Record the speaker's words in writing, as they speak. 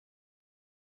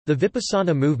The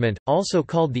Vipassana movement, also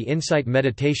called the Insight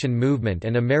Meditation movement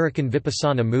and American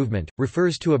Vipassana movement,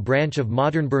 refers to a branch of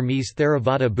modern Burmese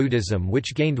Theravada Buddhism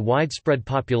which gained widespread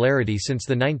popularity since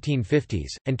the 1950s,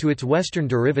 and to its Western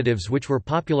derivatives which were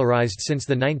popularized since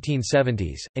the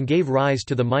 1970s, and gave rise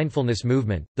to the mindfulness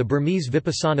movement. The Burmese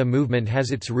Vipassana movement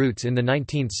has its roots in the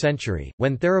 19th century,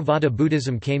 when Theravada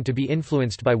Buddhism came to be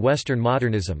influenced by Western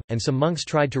modernism, and some monks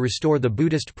tried to restore the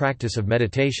Buddhist practice of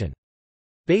meditation.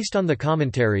 Based on the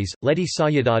commentaries, Ledi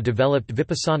Sayadaw developed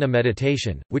Vipassana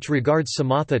meditation, which regards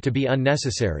samatha to be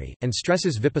unnecessary, and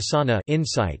stresses vipassana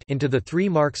insight into the three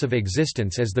marks of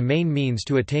existence as the main means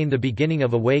to attain the beginning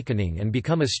of awakening and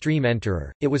become a stream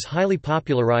enterer. It was highly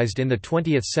popularized in the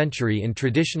 20th century in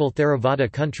traditional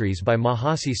Theravada countries by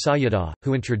Mahasi Sayadaw,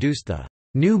 who introduced the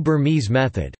New Burmese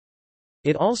method.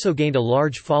 It also gained a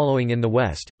large following in the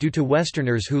West, due to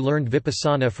Westerners who learned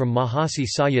Vipassana from Mahasi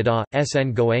Sayadaw,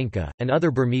 S.N. Goenka, and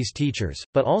other Burmese teachers,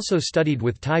 but also studied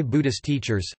with Thai Buddhist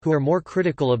teachers, who are more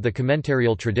critical of the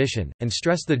commentarial tradition, and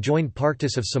stress the joined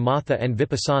practice of samatha and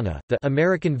vipassana. The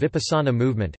American Vipassana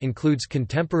movement includes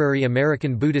contemporary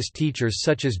American Buddhist teachers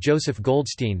such as Joseph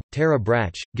Goldstein, Tara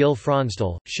Brach, Gil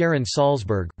Fronsdal, Sharon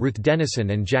Salzberg, Ruth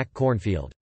Dennison, and Jack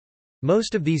Kornfield.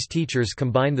 Most of these teachers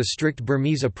combine the strict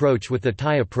Burmese approach with the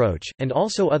Thai approach, and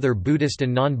also other Buddhist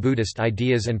and non-Buddhist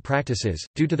ideas and practices,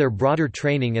 due to their broader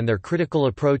training and their critical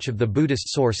approach of the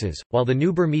Buddhist sources. While the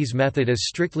New Burmese method is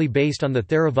strictly based on the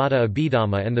Theravada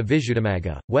Abhidhamma and the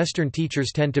Visuddhimagga, Western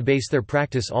teachers tend to base their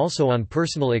practice also on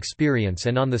personal experience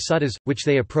and on the suttas, which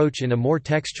they approach in a more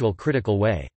textual critical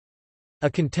way. A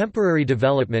contemporary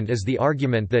development is the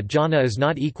argument that jhana is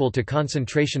not equal to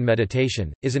concentration.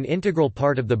 Meditation is an integral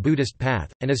part of the Buddhist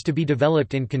path, and is to be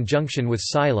developed in conjunction with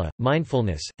sila,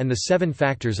 mindfulness, and the 7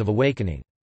 factors of awakening.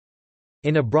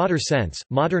 In a broader sense,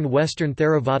 modern Western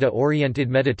Theravada-oriented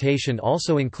meditation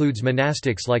also includes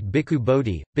monastics like Bhikkhu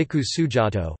Bodhi, Bhikkhu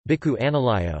Sujato, Bhikkhu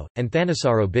Analayo, and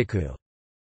Thanissaro Bhikkhu.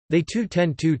 They too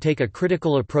tend to take a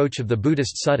critical approach of the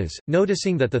Buddhist suttas,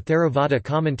 noticing that the Theravada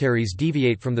commentaries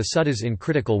deviate from the suttas in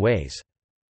critical ways.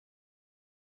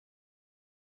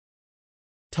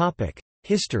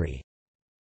 History.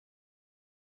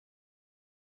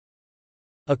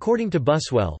 According to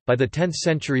Buswell, by the 10th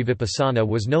century Vipassana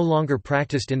was no longer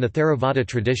practiced in the Theravada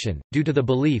tradition, due to the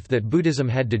belief that Buddhism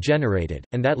had degenerated,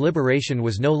 and that liberation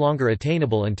was no longer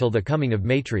attainable until the coming of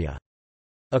Maitreya.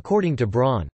 According to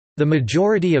Braun, the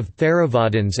majority of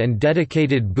Theravadins and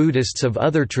dedicated Buddhists of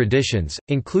other traditions,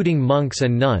 including monks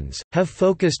and nuns, have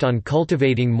focused on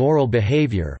cultivating moral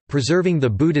behavior, preserving the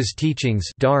Buddha's teachings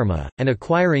dharma, and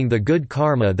acquiring the good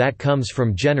karma that comes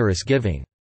from generous giving.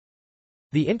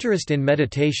 The interest in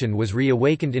meditation was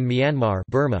reawakened in Myanmar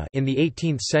Burma in the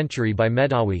 18th century by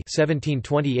Medawi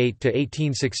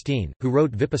 (1728–1816), who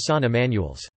wrote Vipassana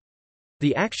manuals.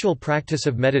 The actual practice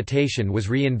of meditation was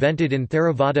reinvented in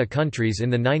Theravada countries in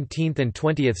the 19th and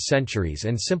 20th centuries,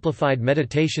 and simplified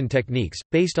meditation techniques,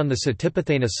 based on the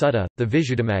Satipatthana Sutta, the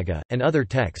Visuddhimagga, and other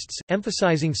texts,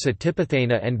 emphasizing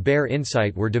Satipatthana and bare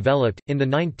insight were developed. In the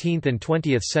 19th and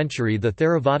 20th century, the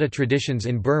Theravada traditions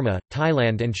in Burma,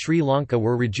 Thailand, and Sri Lanka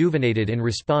were rejuvenated in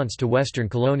response to Western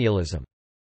colonialism.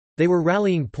 They were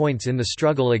rallying points in the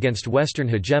struggle against Western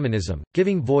hegemonism,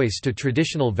 giving voice to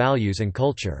traditional values and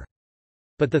culture.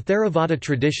 But the Theravada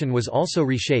tradition was also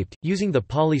reshaped, using the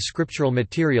Pali scriptural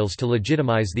materials to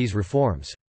legitimize these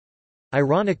reforms.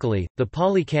 Ironically, the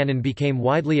Pali Canon became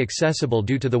widely accessible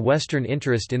due to the Western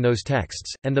interest in those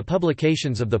texts, and the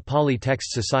publications of the Pali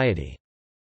Text Society.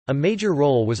 A major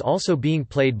role was also being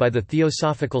played by the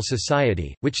Theosophical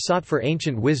Society, which sought for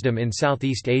ancient wisdom in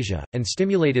Southeast Asia, and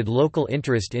stimulated local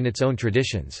interest in its own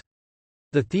traditions.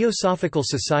 The Theosophical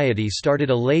Society started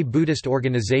a lay Buddhist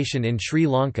organization in Sri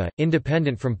Lanka,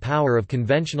 independent from power of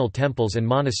conventional temples and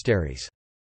monasteries.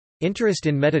 Interest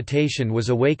in meditation was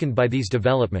awakened by these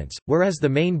developments, whereas the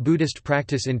main Buddhist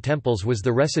practice in temples was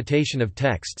the recitation of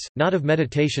texts, not of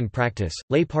meditation practice.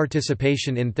 Lay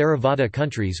participation in Theravada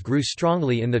countries grew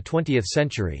strongly in the 20th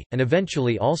century, and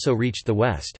eventually also reached the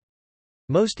West.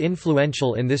 Most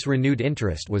influential in this renewed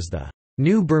interest was the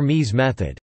New Burmese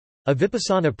method, a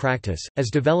Vipassana practice,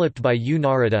 as developed by U.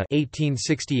 Narada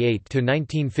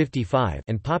 (1868–1955)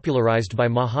 and popularized by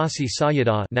Mahasi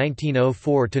Sayadaw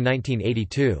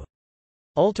 (1904–1982).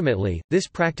 Ultimately, this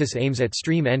practice aims at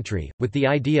stream entry, with the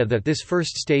idea that this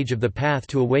first stage of the path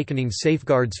to awakening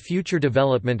safeguards future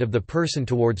development of the person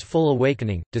towards full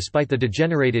awakening, despite the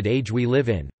degenerated age we live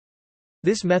in.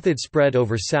 This method spread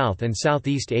over South and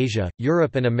Southeast Asia,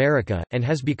 Europe and America, and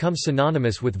has become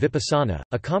synonymous with Vipassana.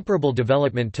 A comparable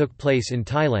development took place in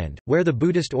Thailand, where the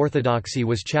Buddhist orthodoxy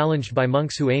was challenged by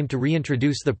monks who aimed to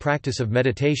reintroduce the practice of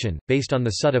meditation, based on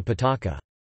the Sutta Pitaka.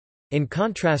 In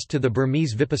contrast to the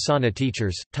Burmese Vipassana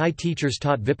teachers, Thai teachers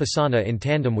taught Vipassana in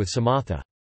tandem with Samatha.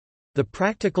 The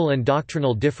practical and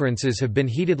doctrinal differences have been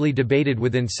heatedly debated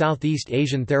within Southeast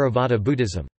Asian Theravada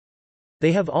Buddhism.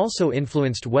 They have also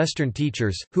influenced Western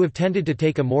teachers, who have tended to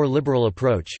take a more liberal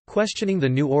approach, questioning the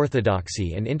new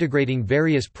orthodoxy and integrating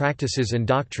various practices and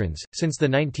doctrines. Since the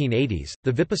 1980s,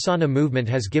 the Vipassana movement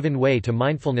has given way to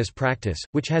mindfulness practice,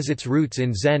 which has its roots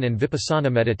in Zen and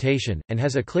Vipassana meditation, and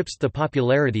has eclipsed the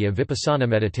popularity of Vipassana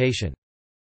meditation.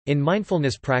 In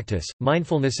mindfulness practice,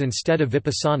 mindfulness instead of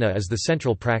Vipassana is the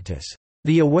central practice.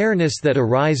 The awareness that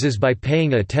arises by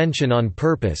paying attention on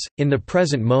purpose, in the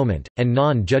present moment, and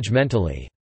non-judgmentally.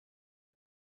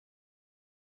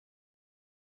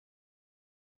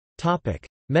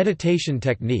 Meditation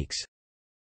techniques.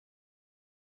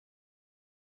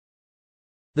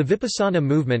 The Vipassana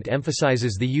movement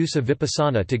emphasizes the use of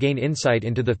Vipassana to gain insight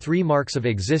into the three marks of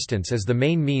existence as the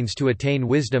main means to attain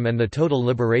wisdom and the total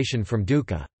liberation from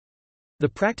dukkha. The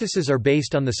practices are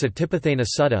based on the Satipatthana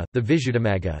Sutta, the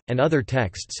Visuddhimagga, and other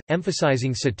texts,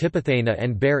 emphasizing Satipatthana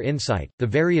and bare insight. The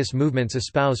various movements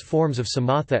espouse forms of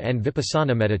samatha and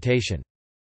vipassana meditation.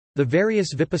 The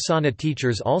various Vipassana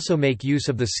teachers also make use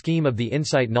of the scheme of the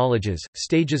insight knowledges,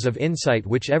 stages of insight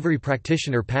which every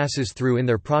practitioner passes through in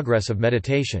their progress of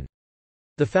meditation.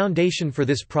 The foundation for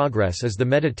this progress is the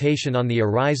meditation on the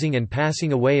arising and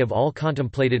passing away of all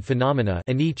contemplated phenomena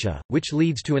anicca, which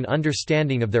leads to an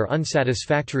understanding of their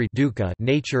unsatisfactory dukkha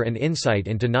nature and insight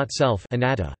into not-self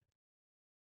anatta.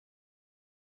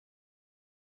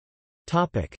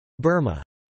 Burma.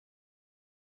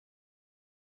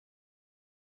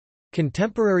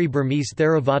 Contemporary Burmese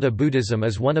Theravada Buddhism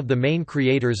is one of the main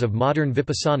creators of modern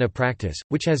Vipassana practice,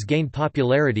 which has gained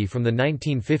popularity from the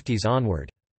 1950s onward.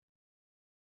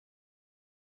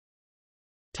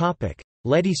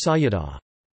 Ledi Sayadaw.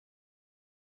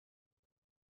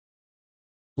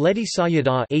 Ledi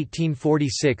Sayadaw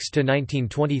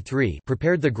 (1846–1923)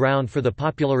 prepared the ground for the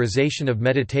popularization of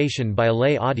meditation by a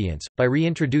lay audience, by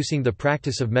reintroducing the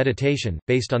practice of meditation,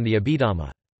 based on the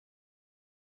Abhidhamma.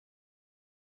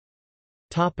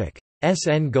 S.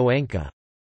 N. Goenka.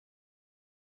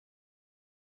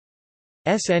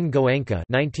 S. N. Goenka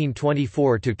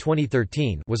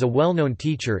 (1924–2013) was a well-known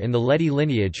teacher in the Ledi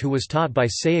lineage who was taught by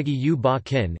Sayagyi U Ba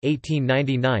Kin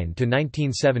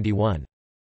 (1899–1971).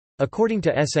 According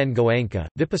to S. N. Goenka,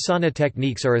 Vipassana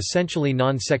techniques are essentially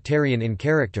non-sectarian in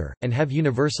character, and have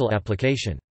universal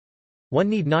application. One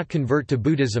need not convert to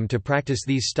Buddhism to practice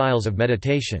these styles of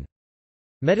meditation.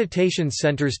 Meditation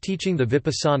centers teaching the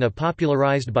Vipassana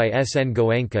popularized by S. N.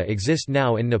 Goenka exist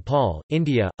now in Nepal,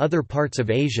 India, other parts of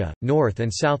Asia, North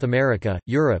and South America,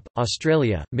 Europe,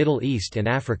 Australia, Middle East and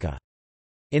Africa.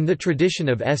 In the tradition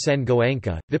of S. N.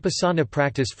 Goenka, Vipassana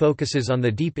practice focuses on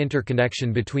the deep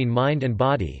interconnection between mind and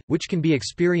body, which can be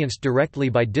experienced directly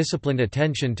by disciplined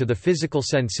attention to the physical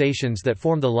sensations that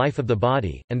form the life of the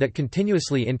body, and that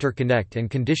continuously interconnect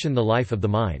and condition the life of the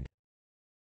mind.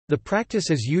 The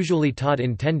practice is usually taught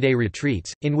in 10-day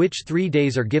retreats, in which 3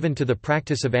 days are given to the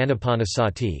practice of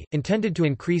anapanasati, intended to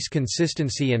increase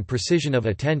consistency and precision of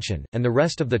attention, and the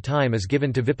rest of the time is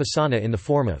given to vipassana in the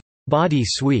form of body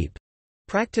sweep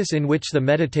practice, in which the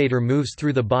meditator moves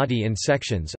through the body in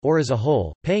sections, or as a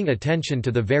whole, paying attention to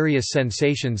the various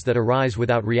sensations that arise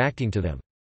without reacting to them.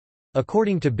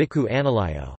 According to Bhikkhu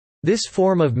Analayo, this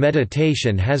form of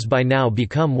meditation has by now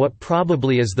become what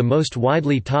probably is the most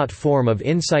widely taught form of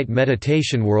insight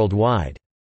meditation worldwide.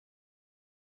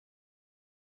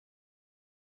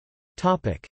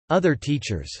 Other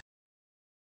teachers.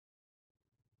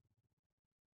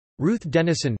 Ruth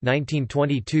Denison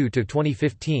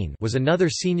 (1922–2015) was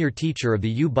another senior teacher of the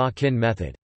U Ba Kin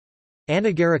method.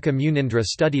 Anagarika Munindra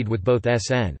studied with both S.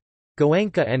 N.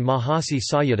 Goenka and Mahasi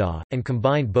Sayadaw, and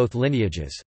combined both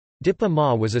lineages. Dipa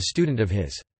Ma was a student of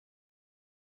his.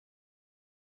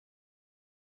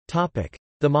 The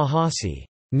Mahasi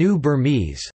New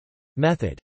Burmese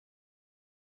method.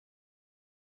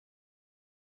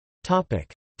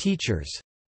 Teachers.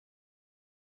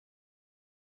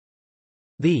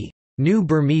 The New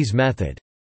Burmese method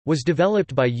was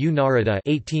developed by U Narada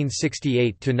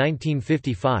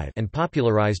 (1868–1955) and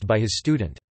popularized by his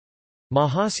student.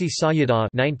 Mahasi Sayadaw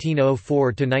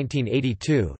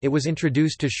 (1904–1982). It was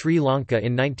introduced to Sri Lanka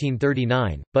in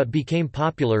 1939, but became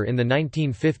popular in the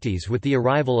 1950s with the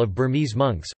arrival of Burmese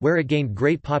monks, where it gained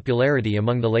great popularity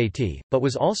among the laity, but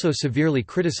was also severely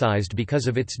criticized because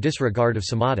of its disregard of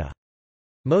samatha.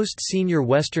 Most senior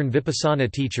Western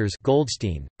Vipassana teachers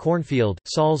Goldstein, Cornfield,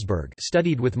 Salzburg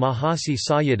studied with Mahasi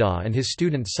Sayadaw and his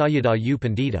student Sayadaw U.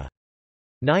 Pandita.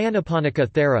 Nyanaponika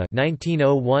Thera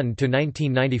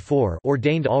 (1901–1994)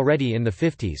 ordained already in the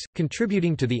 50s,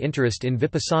 contributing to the interest in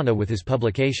Vipassana with his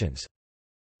publications.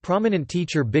 Prominent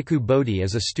teacher Bhikkhu Bodhi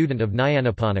is a student of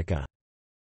Nyanaponika.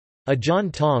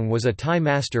 Ajahn Tong was a Thai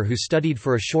master who studied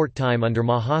for a short time under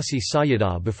Mahasi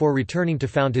Sayadaw before returning to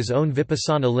found his own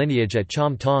Vipassana lineage at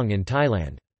Chom Tong in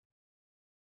Thailand.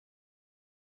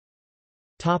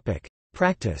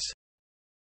 Practice.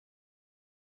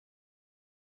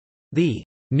 The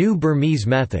New Burmese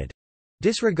method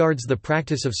disregards the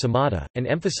practice of samatha, and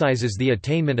emphasizes the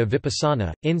attainment of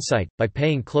vipassana, insight, by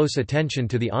paying close attention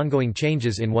to the ongoing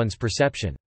changes in one's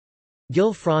perception.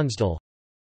 Gil Fronsdal.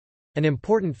 An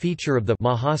important feature of the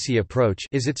Mahasi approach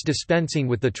is its dispensing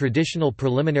with the traditional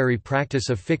preliminary practice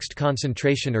of fixed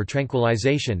concentration or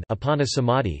tranquilization apana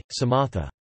samadhi, samatha.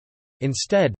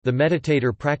 Instead, the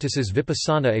meditator practices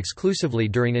vipassana exclusively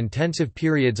during intensive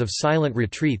periods of silent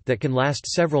retreat that can last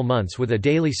several months with a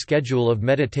daily schedule of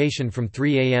meditation from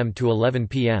 3 a.m. to 11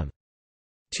 p.m.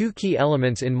 Two key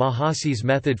elements in Mahasi's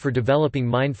method for developing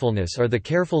mindfulness are the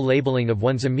careful labeling of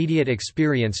one's immediate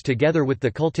experience together with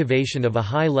the cultivation of a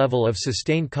high level of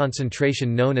sustained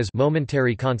concentration known as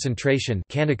momentary concentration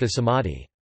Kanika samadhi.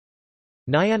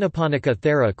 Nyanaponika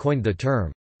Thera coined the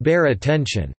term, bare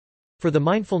attention, for the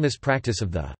mindfulness practice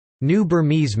of the New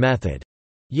Burmese method.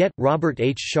 Yet, Robert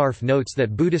H. Scharf notes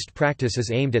that Buddhist practice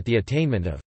is aimed at the attainment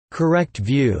of correct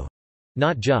view,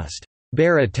 not just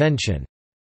bare attention.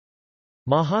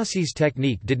 Mahasi's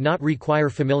technique did not require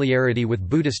familiarity with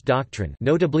Buddhist doctrine,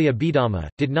 notably Abhidhamma,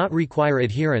 did not require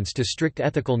adherence to strict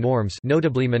ethical norms,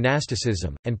 notably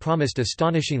monasticism, and promised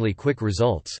astonishingly quick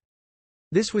results.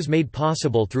 This was made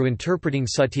possible through interpreting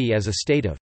sati as a state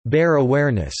of bare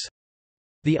awareness,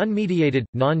 the unmediated,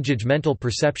 non-judgmental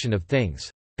perception of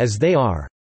things as they are,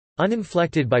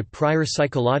 uninflected by prior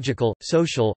psychological,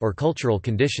 social, or cultural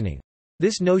conditioning.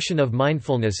 This notion of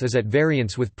mindfulness is at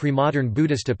variance with pre-modern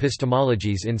Buddhist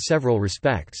epistemologies in several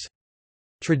respects.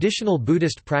 Traditional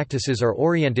Buddhist practices are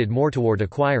oriented more toward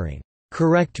acquiring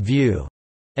correct view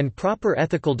and proper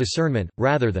ethical discernment,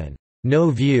 rather than no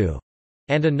view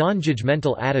and a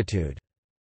non-judgmental attitude.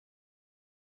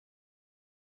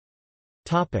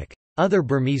 Other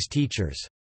Burmese teachers.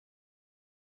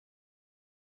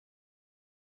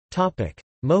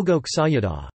 Mogok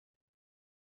Sayadaw.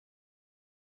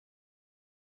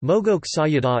 Mogok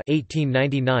Sayadaw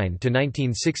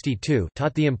 (1899–1962)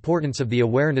 taught the importance of the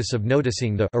awareness of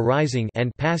noticing the arising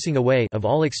and passing away of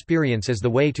all experience as the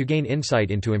way to gain insight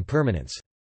into impermanence.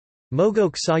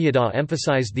 Mogok Sayadaw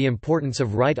emphasized the importance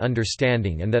of right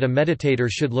understanding and that a meditator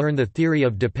should learn the theory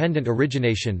of dependent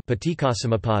origination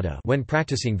when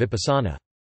practicing vipassana.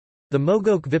 The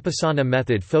Mogok Vipassana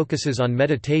method focuses on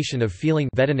meditation of feeling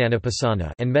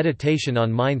and meditation on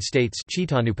mind states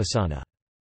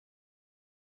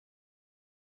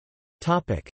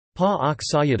Pa-Ak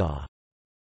Sayadaw.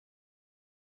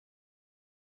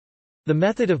 The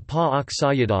method of Pa-Ak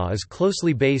Sayadaw is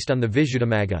closely based on the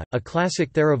Visuddhimagga, a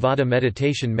classic Theravada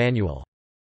meditation manual.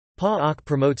 Pa-Ak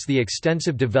promotes the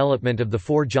extensive development of the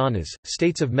four jhanas,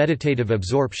 states of meditative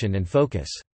absorption and focus.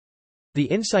 The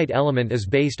insight element is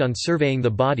based on surveying the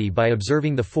body by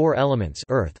observing the four elements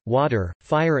earth, water,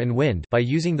 fire and wind by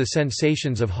using the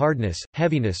sensations of hardness,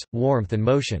 heaviness, warmth and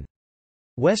motion.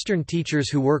 Western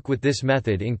teachers who work with this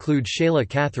method include Shayla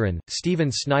Catherine,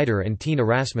 Stephen Snyder and Tina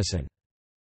Rasmussen.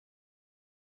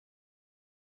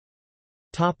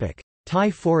 Thai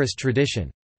forest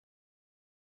tradition.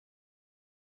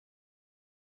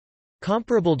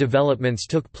 Comparable developments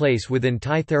took place within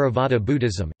Thai Theravada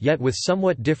Buddhism, yet with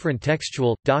somewhat different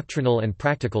textual, doctrinal and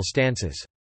practical stances.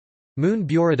 Moon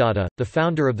Buradatta, the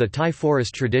founder of the Thai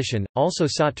forest tradition, also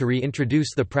sought to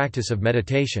reintroduce the practice of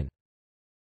meditation.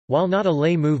 While not a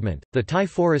lay movement, the Thai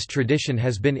forest tradition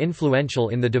has been influential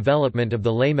in the development of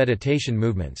the lay meditation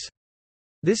movements.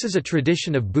 This is a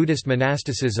tradition of Buddhist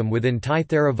monasticism within Thai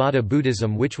Theravada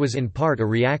Buddhism which was in part a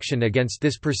reaction against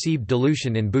this perceived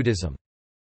dilution in Buddhism.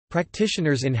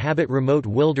 Practitioners inhabit remote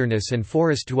wilderness and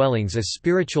forest dwellings as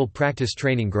spiritual practice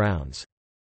training grounds.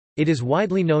 It is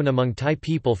widely known among Thai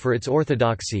people for its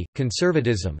orthodoxy,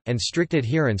 conservatism, and strict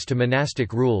adherence to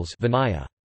monastic rules Vinaya.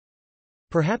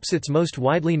 Perhaps its most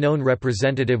widely known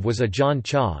representative was Ajahn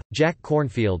Chah, Jack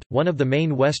Kornfield, one of the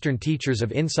main Western teachers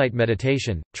of insight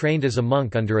meditation, trained as a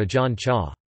monk under Ajahn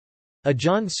Chah.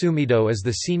 Ajahn Sumedho is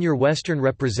the senior Western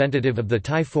representative of the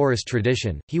Thai forest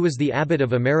tradition. He was the abbot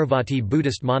of Amaravati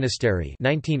Buddhist Monastery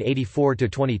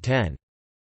 1984–2010.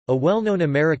 A well-known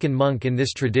American monk in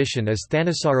this tradition is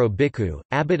Thanissaro Bhikkhu,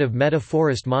 abbot of Metta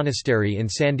Forest Monastery in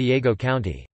San Diego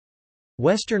County.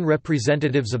 Western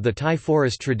representatives of the Thai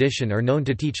forest tradition are known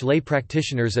to teach lay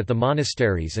practitioners at the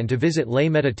monasteries and to visit lay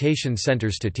meditation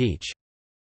centers to teach.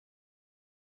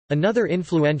 Another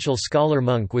influential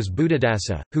scholar-monk was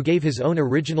Buddhadasa, who gave his own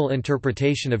original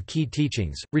interpretation of key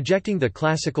teachings, rejecting the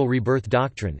classical rebirth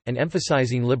doctrine, and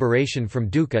emphasizing liberation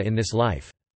from dukkha in this life.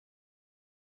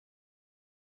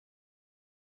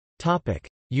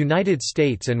 United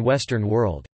States and Western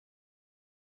world.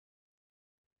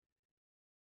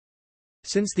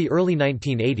 Since the early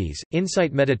 1980s,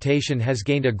 insight meditation has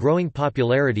gained a growing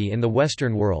popularity in the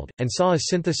Western world, and saw a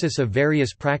synthesis of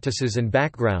various practices and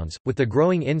backgrounds, with the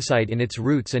growing insight in its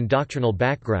roots and doctrinal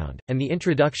background, and the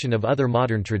introduction of other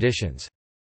modern traditions.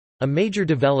 A major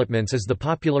development is the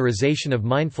popularization of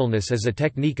mindfulness as a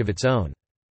technique of its own.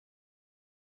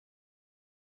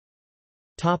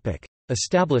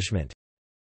 Establishment.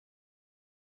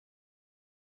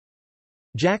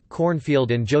 Jack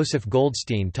Kornfield and Joseph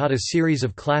Goldstein taught a series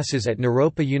of classes at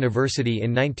Naropa University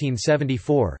in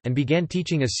 1974, and began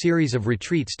teaching a series of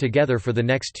retreats together for the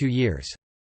next 2 years.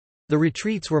 The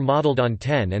retreats were modeled on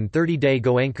 10- and 30-day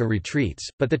Goenka retreats,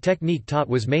 but the technique taught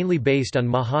was mainly based on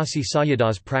Mahasi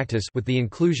Sayadaw's practice with the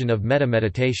inclusion of metta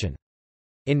meditation.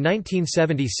 In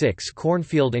 1976,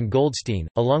 Kornfield and Goldstein,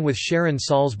 along with Sharon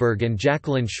Salzberg and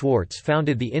Jacqueline Schwartz,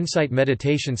 founded the Insight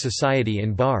Meditation Society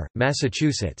in Barre,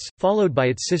 Massachusetts, followed by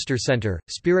its sister center,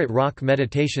 Spirit Rock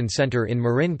Meditation Center in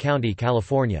Marin County,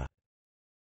 California.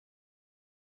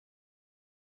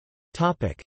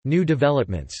 New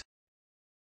developments.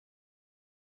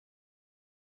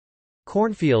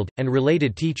 Kornfield, and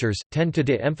related teachers, tend to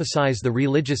de-emphasize the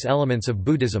religious elements of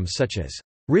Buddhism such as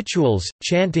rituals,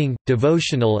 chanting,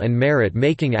 devotional and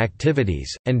merit-making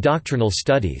activities, and doctrinal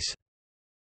studies,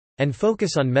 and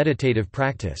focus on meditative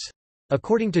practice.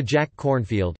 According to Jack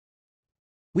Kornfield,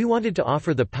 we wanted to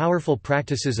offer the powerful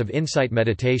practices of insight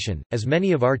meditation, as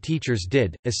many of our teachers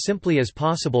did, as simply as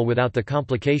possible without the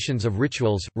complications of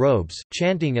rituals, robes,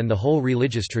 chanting and the whole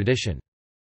religious tradition.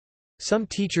 Some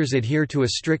teachers adhere to a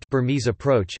strict Burmese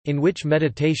approach, in which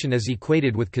meditation is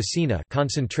equated with kasina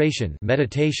concentration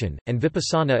meditation, and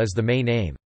vipassana as the main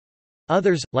aim.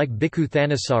 Others, like Bhikkhu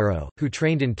Thanissaro, who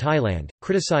trained in Thailand,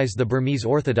 criticize the Burmese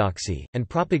orthodoxy, and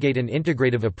propagate an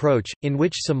integrative approach, in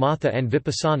which samatha and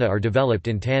vipassana are developed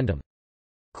in tandem.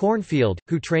 Kornfield,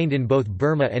 who trained in both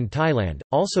Burma and Thailand,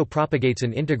 also propagates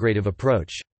an integrative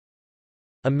approach.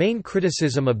 A main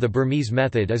criticism of the Burmese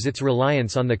method is its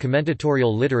reliance on the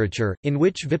commentatorial literature, in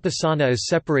which vipassana is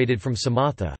separated from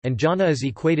samatha, and jhana is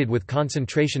equated with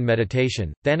concentration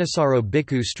meditation. Thanissaro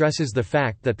Bhikkhu stresses the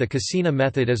fact that the kasina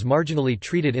method is marginally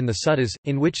treated in the suttas,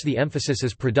 in which the emphasis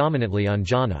is predominantly on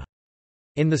jhana.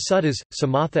 In the suttas,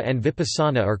 samatha and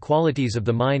vipassana are qualities of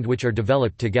the mind which are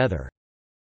developed together.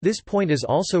 This point is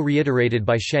also reiterated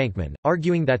by Shankman,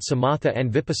 arguing that samatha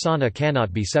and vipassana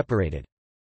cannot be separated.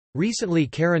 Recently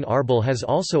Karen Arbel has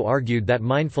also argued that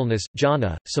mindfulness,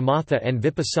 jhana, samatha and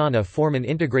vipassana form an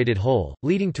integrated whole,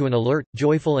 leading to an alert,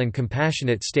 joyful and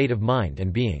compassionate state of mind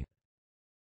and being.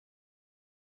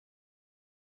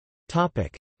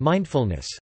 Mindfulness.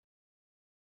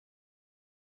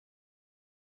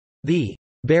 The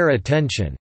bare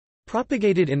attention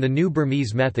propagated in the new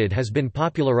Burmese method has been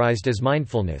popularized as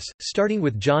mindfulness, starting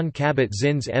with John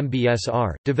Kabat-Zinn's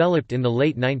MBSR, developed in the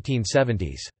late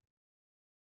 1970s.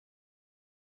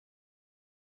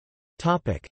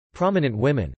 Prominent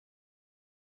women.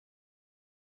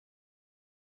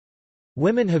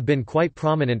 Women have been quite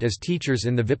prominent as teachers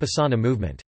in the Vipassana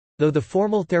movement. Though the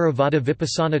formal Theravada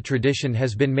Vipassana tradition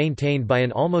has been maintained by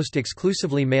an almost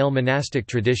exclusively male monastic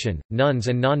tradition, nuns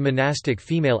and non-monastic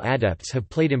female adepts have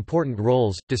played important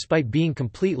roles, despite being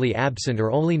completely absent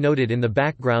or only noted in the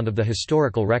background of the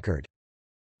historical record.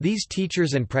 These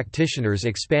teachers and practitioners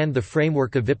expand the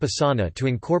framework of Vipassana to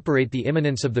incorporate the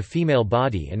immanence of the female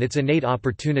body and its innate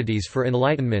opportunities for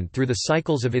enlightenment through the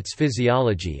cycles of its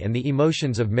physiology and the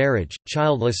emotions of marriage,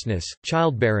 childlessness,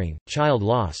 childbearing, child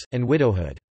loss, and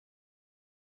widowhood.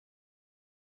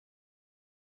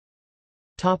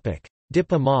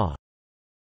 Dipa Ma.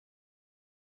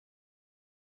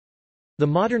 The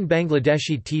modern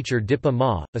Bangladeshi teacher Dipa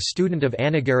Ma, a student of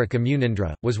Anagarika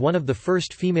Munindra, was one of the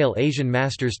first female Asian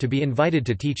masters to be invited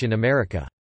to teach in America.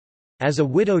 As a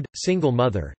widowed, single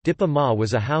mother, Dipa Ma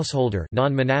was a householder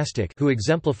non-monastic who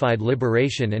exemplified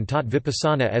liberation and taught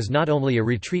Vipassana as not only a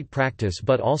retreat practice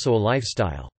but also a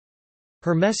lifestyle.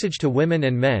 Her message to women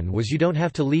and men was you don't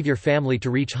have to leave your family to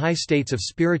reach high states of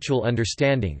spiritual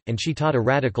understanding, and she taught a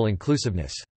radical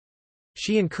inclusiveness.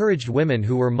 She encouraged women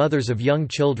who were mothers of young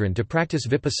children to practice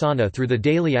Vipassana through the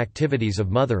daily activities of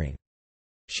mothering.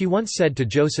 She once said to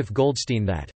Joseph Goldstein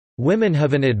that, "Women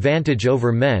have an advantage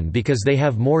over men because they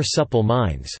have more supple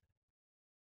minds.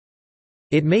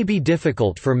 It may be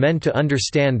difficult for men to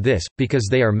understand this, because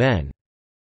they are men."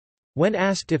 When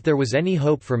asked if there was any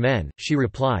hope for men, she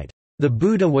replied, "The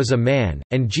Buddha was a man,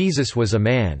 and Jesus was a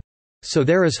man. So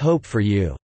there is hope for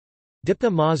you."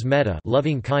 Dipa Ma's metta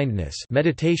loving kindness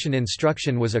meditation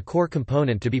instruction was a core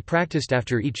component to be practiced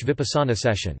after each Vipassana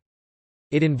session.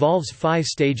 It involves 5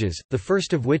 stages, the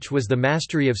first of which was the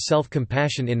mastery of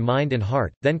self-compassion in mind and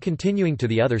heart, then continuing to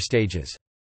the other stages.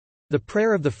 The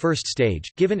prayer of the first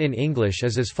stage, given in English,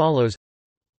 is as follows: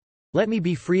 Let me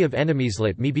be free of enemies,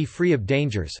 let me be free of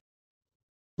dangers,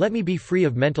 let me be free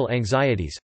of mental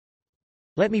anxieties,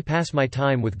 let me pass my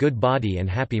time with good body and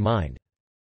happy mind.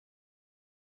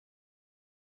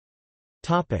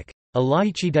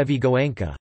 Alayichidevi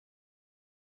Goenka.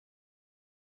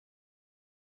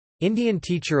 Indian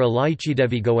teacher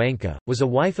Alayichidevi Goenka, was a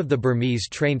wife of the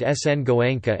Burmese-trained S.N.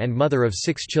 Goenka and mother of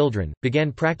 6 children,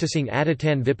 began practicing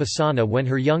Adhitan Vipassana when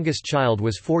her youngest child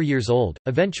was 4 years old,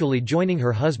 eventually joining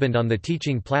her husband on the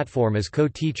teaching platform as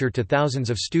co-teacher to thousands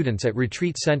of students at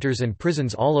retreat centers and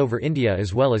prisons all over India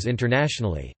as well as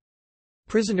internationally.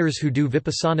 Prisoners who do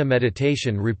Vipassana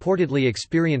meditation reportedly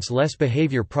experience less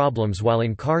behavior problems while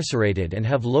incarcerated and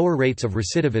have lower rates of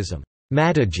recidivism.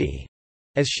 Mataji,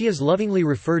 as she is lovingly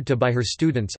referred to by her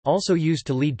students, also used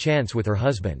to lead chants with her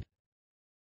husband.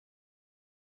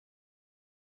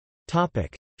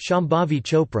 Shambhavi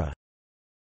Chopra.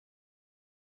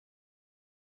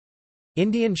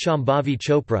 Indian Shambhavi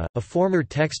Chopra, a former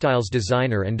textiles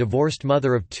designer and divorced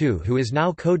mother of 2 who is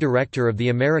now co-director of the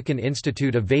American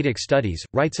Institute of Vedic Studies,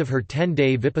 writes of her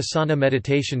 10-day Vipassana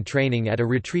meditation training at a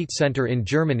retreat center in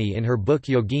Germany in her book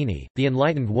Yogini, The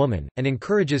Enlightened Woman, and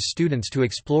encourages students to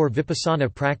explore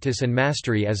Vipassana practice and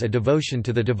mastery as a devotion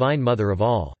to the Divine Mother of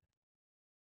all.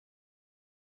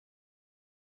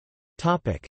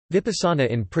 Vipassana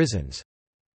in prisons.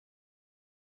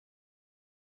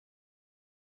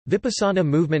 Vipassana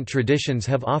movement traditions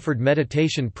have offered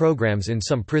meditation programs in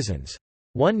some prisons.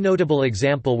 One notable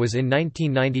example was in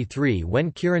 1993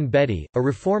 when Kiran Bedi, a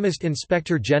reformist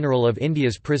Inspector General of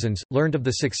India's prisons, learned of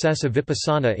the success of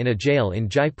Vipassana in a jail in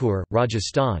Jaipur,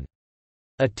 Rajasthan.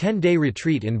 A 10-day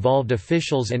retreat involved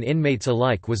officials and inmates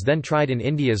alike was then tried in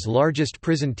India's largest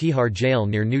prison Tihar jail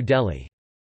near New Delhi.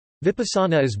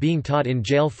 Vipassana is being taught in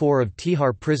Jail 4 of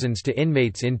Tihar prisons to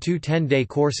inmates in 2 10-day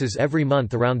courses every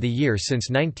month around the year since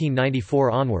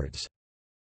 1994 onwards.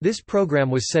 This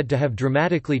program was said to have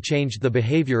dramatically changed the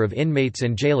behavior of inmates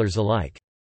and jailers alike.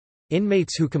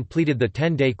 Inmates who completed the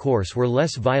 10-day course were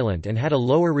less violent and had a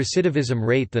lower recidivism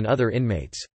rate than other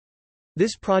inmates.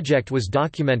 This project was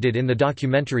documented in the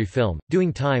documentary film,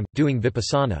 Doing Time, Doing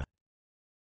Vipassana.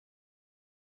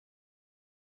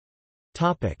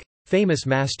 Famous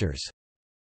masters.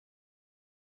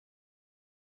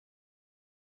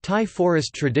 Thai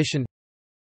forest tradition.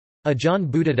 Ajahn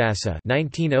Buddhadasa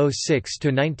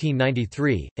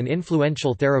 (1906–1993), an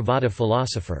influential Theravada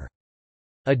philosopher.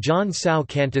 Ajahn Sao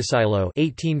Kantisilo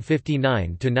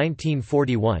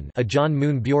 (1859–1941), Ajahn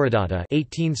Moon Buradatta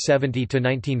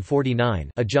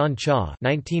 (1870–1949), Ajahn Cha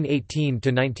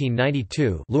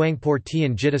 (1918–1992), Luangpur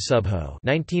Tian Jittasubho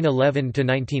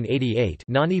 (1911–1988),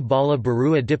 Nani Bala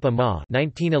Barua Dipa Ma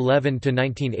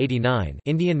 (1911–1989),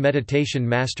 Indian meditation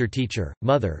master teacher,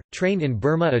 mother, trained in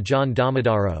Burma. Ajahn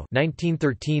Damodaro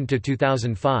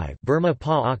 (1913–2005), Burma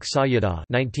Pa Ak Sayadaw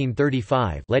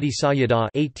 (1935), Ledi Sayadaw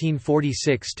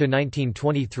 (1846–1923),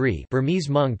 Burmese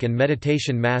monk and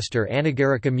meditation master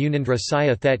Anagarika Munindra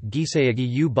Saya Thet Gisayagi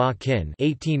U Ba Kin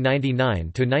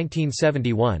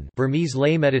 (1899–1971), Burmese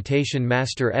lay meditation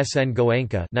master S.N.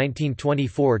 Goenka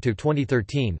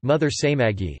 (1924–2013), Mother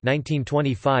Samagyi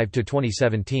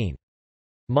 (1925–2017).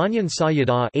 Manyan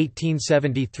Sayadaw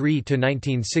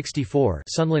 (1873–1964),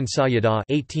 Sunlan Sayadaw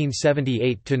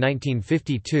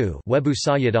 (1878–1952), Webu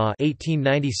Sayadaw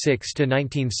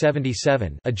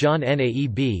 (1896–1977), Ajahn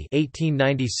Naeb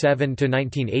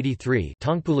 (1897–1983),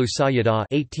 Tongpulu Sayadaw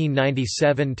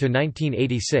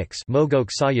 (1897–1986), Mogok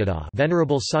Sayadaw,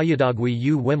 Venerable Sayadawgui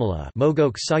U Wimala,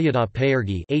 Mogok Sayadaw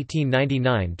Payergi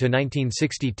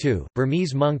 (1899–1962),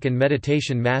 Burmese monk and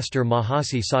meditation master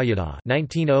Mahasi Sayadaw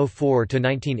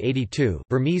 (1904–19 1982,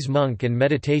 Burmese monk and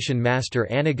meditation master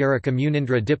Anagarika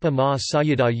Munindra Dipa Ma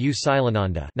Sayadaw U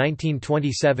Silananda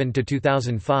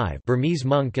 1927–2005, Burmese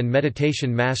monk and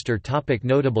meditation master. Topic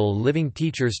Notable living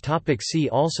teachers. Topic See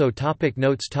also. Topic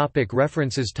Notes. Topic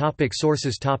References. Topic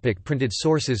Sources. Topic Printed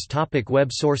sources. Topic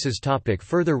Web sources. Topic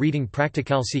Further reading.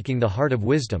 Practical Seeking the Heart of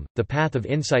Wisdom, The Path of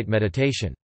Insight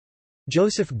Meditation.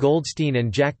 Joseph Goldstein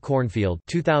and Jack Kornfield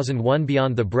 2001.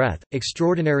 Beyond the Breath,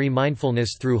 Extraordinary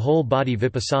Mindfulness Through Whole Body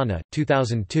Vipassana,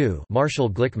 2002.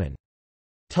 Marshall Glickman.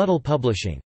 Tuttle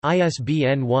Publishing.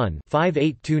 ISBN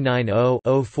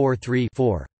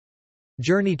 1-58290-043-4.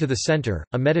 Journey to the Center,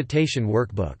 A Meditation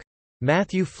Workbook.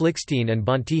 Matthew Flickstein and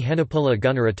Bhante Henapula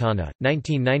Gunaratana,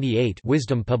 1998.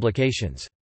 Wisdom Publications.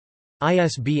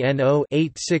 ISBN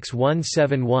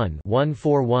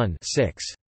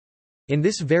 0-86171-141-6. In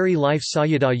This Very Life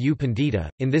Sayadaw U Pandita,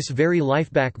 In This Very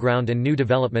Life Background and New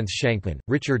Developments. Shankman,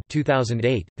 Richard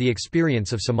 2008, The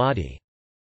Experience of Samadhi.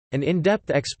 An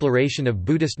in-depth exploration of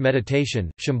Buddhist meditation,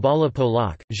 Shambhala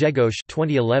Polak, Grzegorz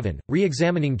 2011,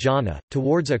 Re-examining Jhana,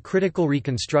 Towards a Critical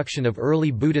Reconstruction of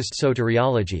Early Buddhist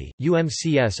Soteriology,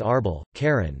 UMCS Arbel,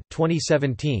 Karen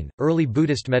 2017, Early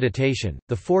Buddhist Meditation,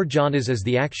 The Four Jhanas as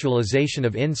the Actualization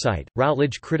of Insight,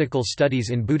 Routledge Critical Studies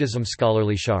in Buddhism.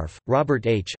 Scholarly. Scharf, Robert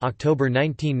H. October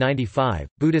 1995,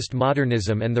 Buddhist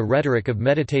Modernism and the Rhetoric of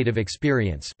Meditative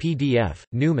Experience PDF,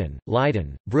 Newman,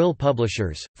 Leiden, Brill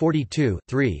Publishers, 42,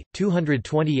 3.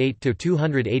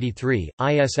 228–283,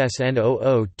 ISSN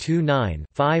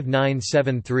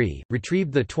 0029-5973,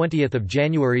 retrieved 20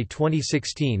 January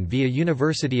 2016 via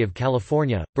University of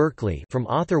California, Berkeley from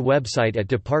author website at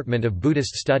Department of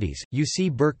Buddhist Studies,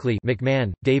 UC Berkeley.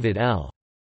 McMahon, David L.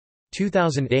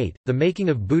 2008, The Making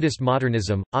of Buddhist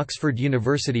Modernism, Oxford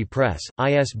University Press,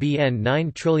 ISBN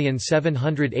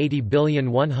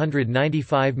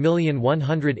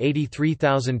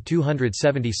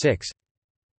 9780195183276.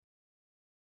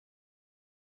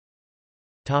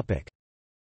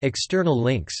 External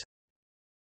links.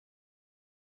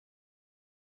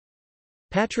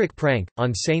 Patrick Prank,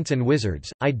 on Saints and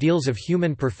Wizards, Ideals of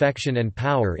Human Perfection and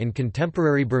Power in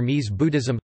Contemporary Burmese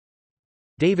Buddhism.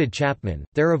 David Chapman,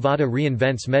 Theravada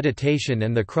Reinvents Meditation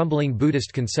and the Crumbling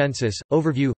Buddhist Consensus,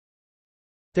 Overview.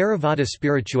 Theravada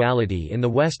Spirituality in the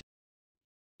West.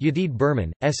 Yadid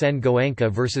Burman, S. N.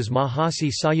 Goenka vs.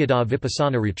 Mahasi Sayadaw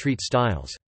Vipassana Retreat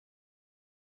Styles.